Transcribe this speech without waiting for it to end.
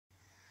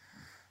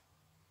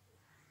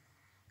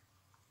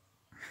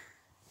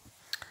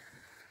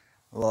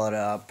What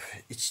up?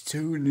 It's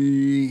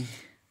Tony.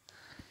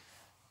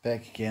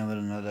 Back again with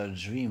another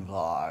dream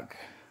vlog.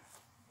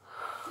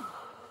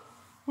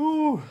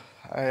 Ooh,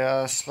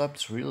 I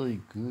slept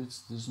really good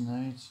this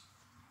night.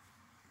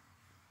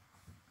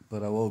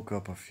 But I woke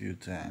up a few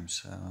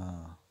times.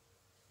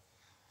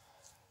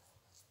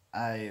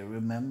 I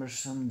remember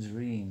some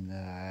dream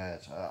that I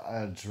had.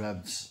 I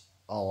dreamt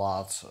a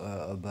lot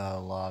about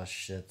a lot of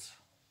shit.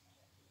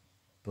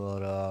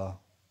 But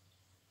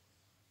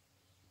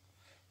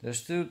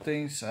there's two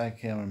things I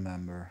can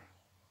remember.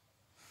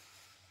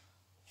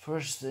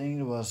 First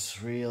thing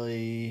was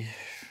really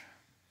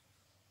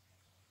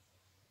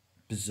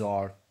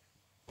bizarre.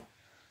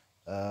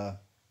 Uh,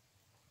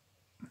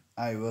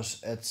 I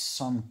was at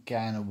some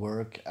kind of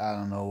work. I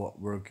don't know what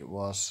work it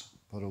was,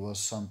 but it was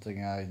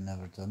something I'd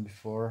never done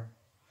before.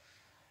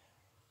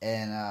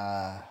 And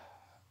I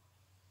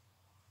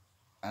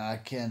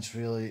can't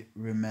really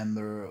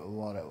remember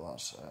what it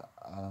was.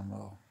 I don't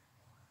know.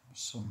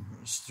 Some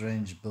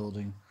strange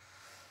building.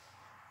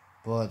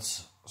 But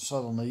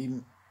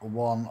suddenly,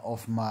 one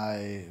of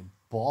my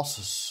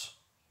bosses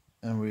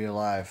in real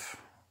life,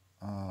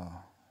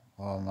 well,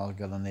 I'm not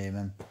gonna name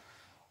him,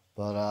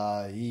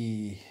 but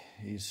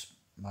he's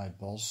my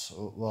boss.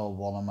 Well,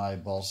 one of my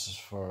bosses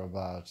for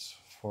about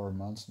 4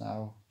 months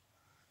now,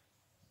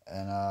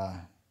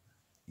 and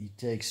he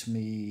takes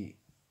me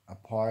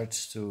apart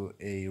to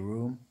a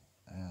room,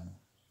 and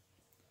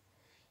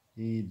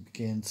he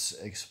begins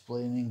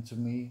explaining to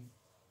me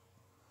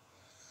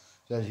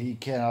that he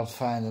cannot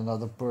find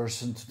another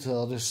person to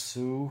tell this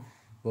to,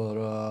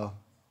 but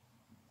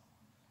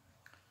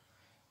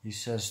he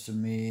says to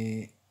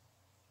me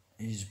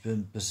he's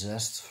been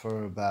possessed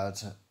for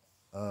about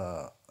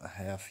a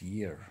half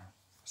year or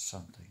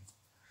something.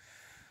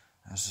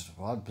 I said,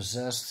 what,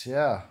 possessed?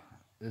 Yeah,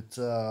 it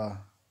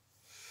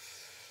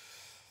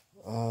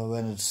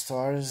when it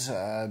started,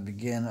 I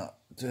began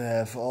to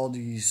have all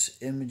these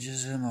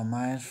images in my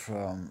mind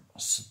from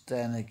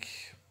satanic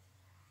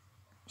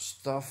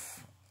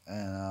stuff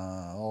and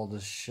all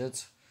this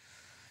shit.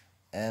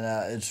 And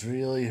it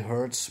really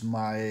hurts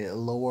my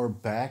lower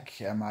back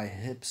and my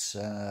hips,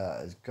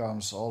 and it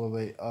comes all the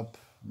way up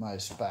my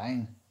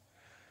spine.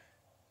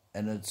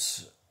 And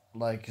it's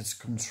like it's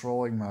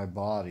controlling my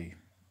body.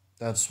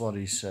 That's what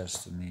he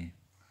says to me.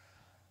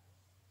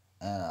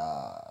 And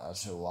I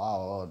said,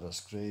 wow, that's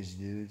crazy,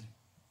 dude.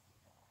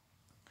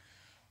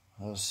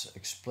 I was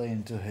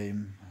explaining to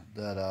him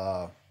that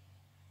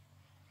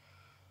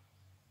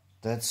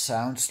that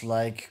sounds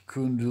like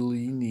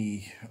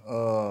Kundalini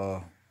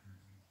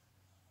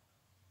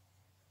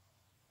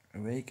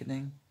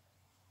awakening.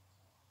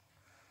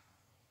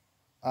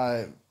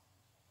 I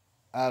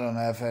don't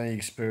have any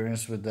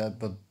experience with that,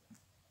 but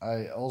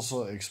I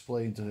also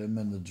explained to him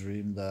in the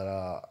dream that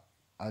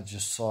I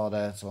just saw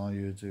that on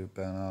YouTube,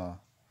 and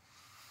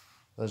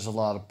there's a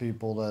lot of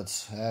people that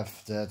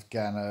have that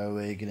kind of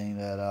awakening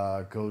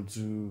that go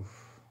through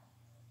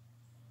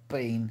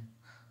pain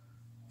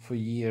for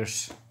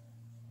years.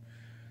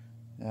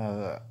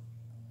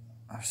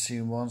 I've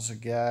seen once a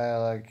guy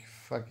like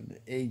fucking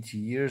 8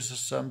 years or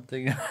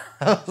something.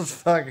 That was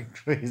fucking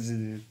crazy,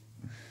 dude.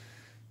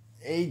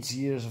 8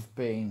 years of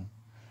pain.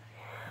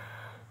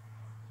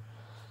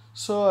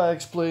 So I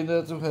explained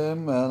that to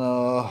him, and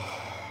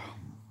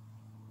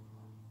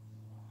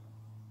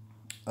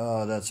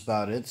that's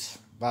about it.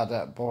 About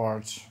that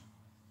part.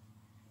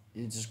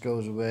 He just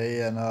goes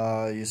away, and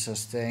he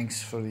says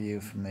thanks for the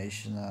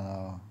information,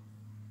 and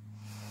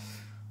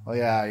oh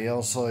yeah, he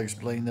also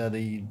explained that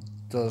he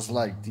does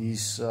like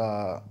these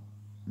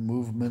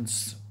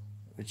movements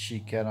which he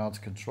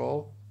cannot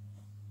control.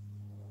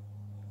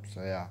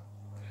 So yeah,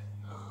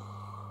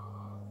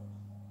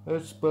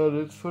 that's about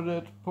it for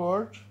that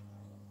part.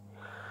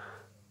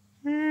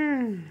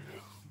 Now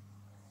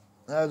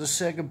the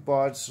second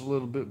part's a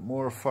little bit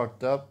more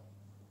fucked up.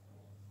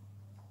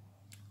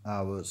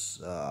 I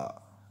was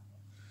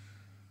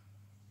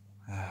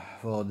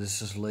well,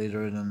 this is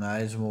later in the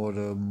night, more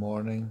the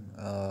morning.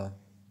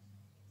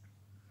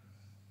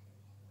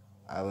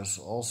 I was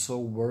also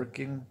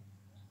working,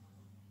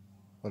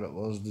 but it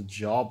was the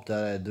job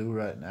that I do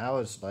right now.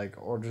 It's like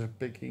order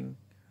picking,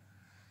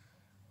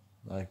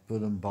 like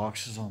putting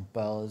boxes on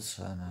pallets,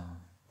 and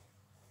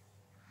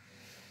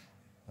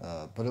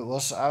but it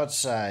was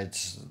outside.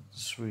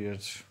 It's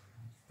weird,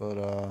 but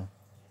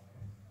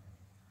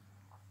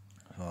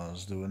I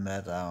was doing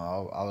that.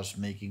 I was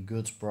making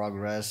good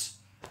progress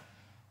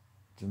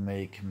to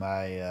make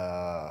my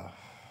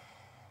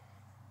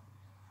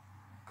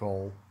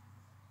goal,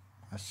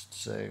 I should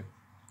say,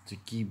 to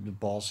keep the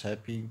boss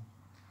happy.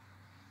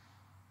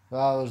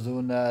 Well, I was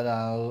doing that,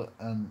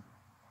 and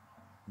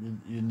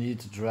you need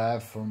to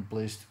drive from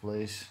place to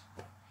place.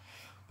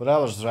 But I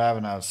was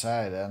driving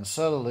outside, and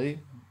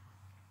suddenly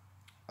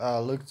I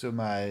look to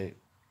my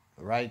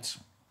right,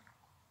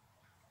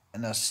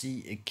 and I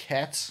see a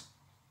cat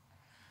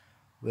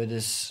with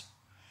his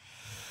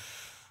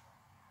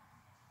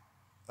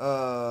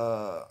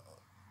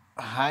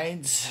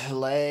hind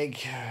leg.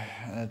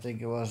 I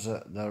think it was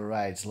the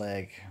right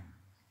leg.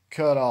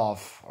 cut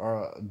off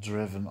or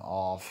driven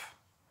off.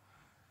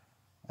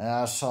 And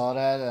I saw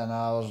that and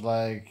I was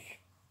like,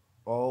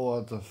 oh,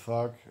 what the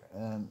fuck?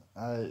 And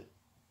I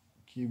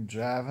keep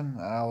driving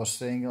and I was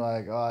thinking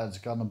like, oh, it's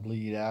gonna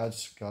bleed out,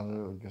 it's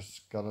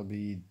gonna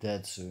be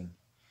dead soon.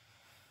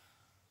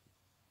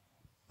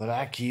 But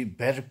I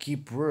better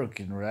keep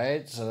working,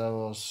 right? So that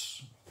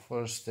was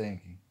first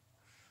thinking.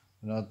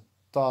 And I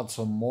thought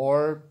some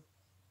more.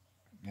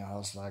 I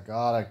was like,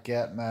 oh, that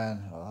cat,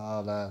 man.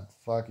 Oh, that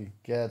fucking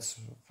cat's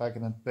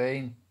fucking in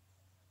pain.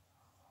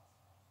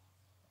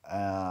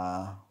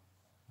 And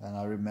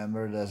I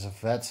remember there's a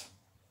vet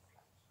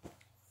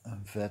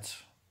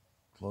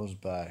close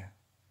by.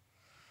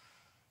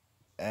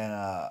 And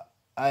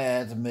I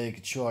had to make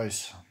a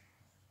choice.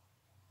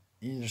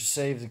 Either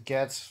save the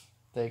cat,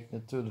 take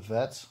it to the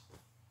vet,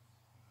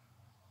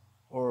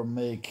 or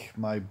make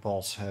my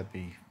boss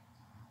happy.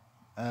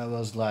 And it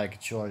was like a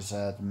choice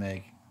I had to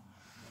make.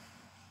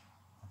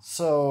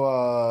 So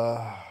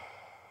I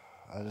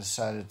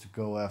decided to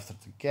go after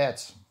the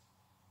cat.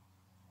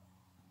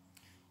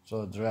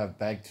 So I drive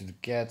back to the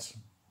cat.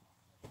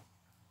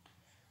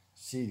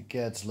 See the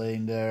cat's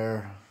laying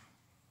there.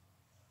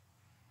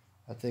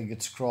 I think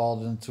it's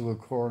crawled into a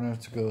corner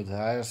to go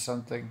die or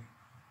something.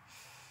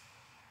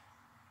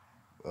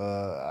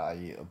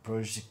 I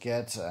approached the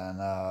cat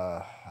and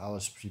I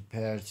was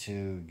prepared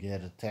to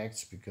get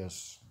attacked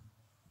because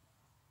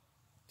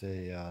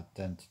they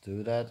tend to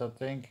do that, I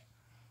think.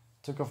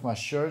 Took off my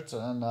shirt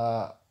and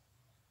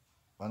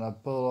when I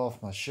pulled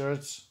off my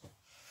shirt,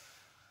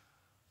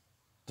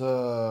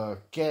 the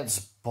cat's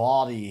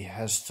body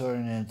has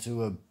turned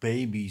into a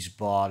baby's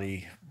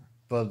body,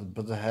 but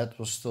the head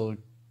was still a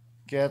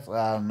cat.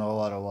 I don't know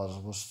what it was.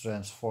 It was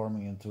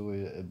transforming into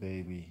a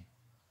baby.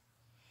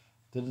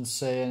 Didn't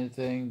say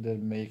anything,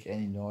 didn't make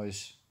any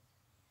noise.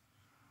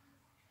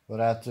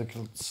 But I took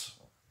its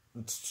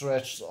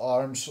stretched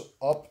arms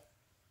up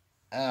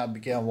and I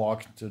began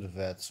walking to the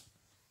vet.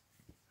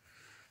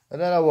 And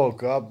then I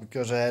woke up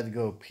because I had to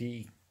go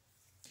pee.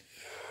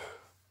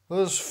 It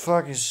was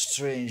fucking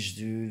strange,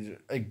 dude.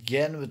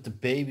 Again with the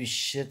baby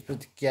shit with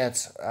the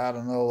cats. I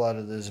don't know what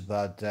it is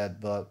about that,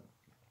 but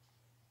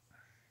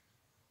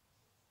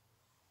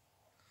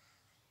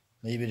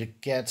maybe the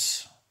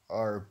cats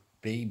are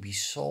baby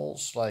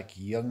souls, like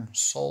young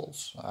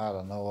souls. I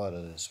don't know what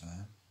it is,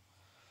 man.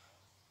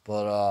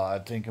 But I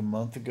think a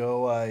month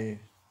ago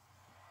I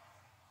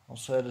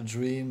also had a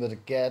dream with a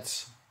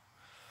cat.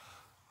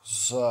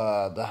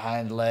 So the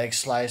hind leg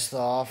sliced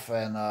off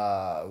and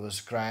was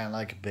crying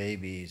like a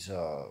baby.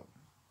 So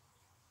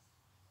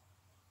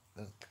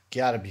it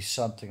gotta be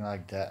something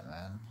like that,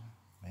 man.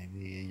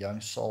 Maybe a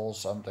young soul,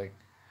 something.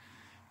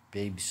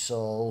 Baby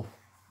soul.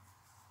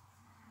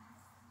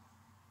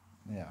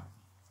 Yeah.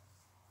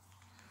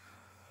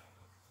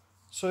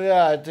 So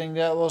yeah, I think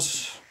that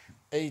was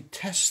a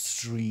test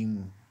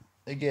stream.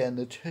 Again,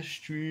 the test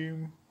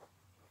stream.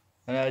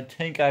 And I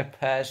think I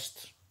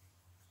passed.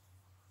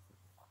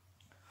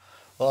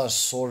 Well, I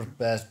sort of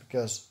passed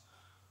because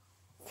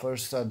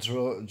first I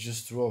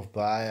just drove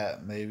by.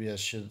 Maybe I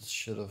should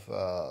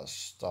have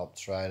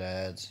stopped right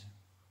ahead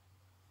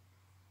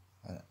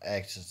and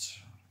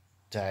exited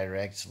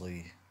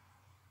directly.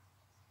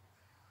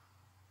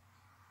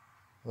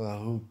 Well,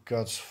 who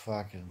cuts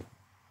fucking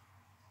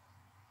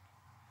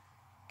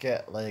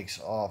cat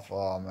legs off?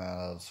 Oh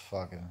man, that's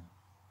fucking.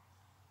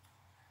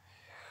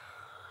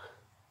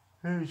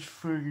 It's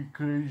freaking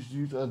crazy,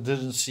 dude. I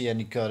didn't see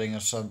any cutting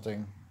or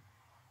something.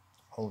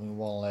 Only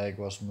one leg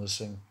was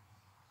missing.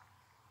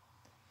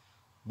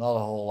 Not a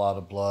whole lot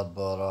of blood,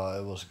 but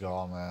it was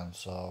gone, man.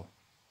 So,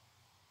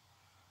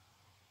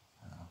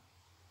 yeah.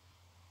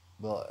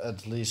 Well,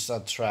 at least I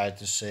tried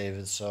to save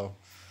it. So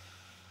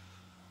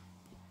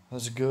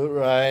that's good,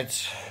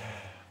 right?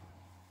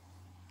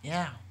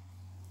 Yeah.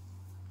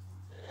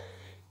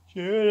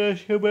 Yeah,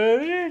 that's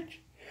about it.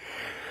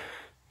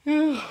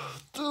 Yeah.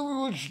 Tell me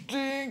what you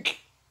think.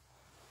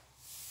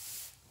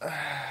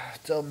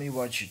 Tell me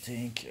what you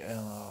think,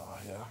 and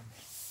yeah.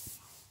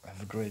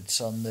 Have a great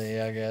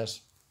Sunday, I guess.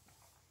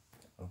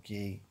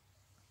 Okay.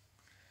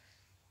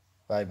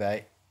 Bye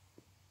bye.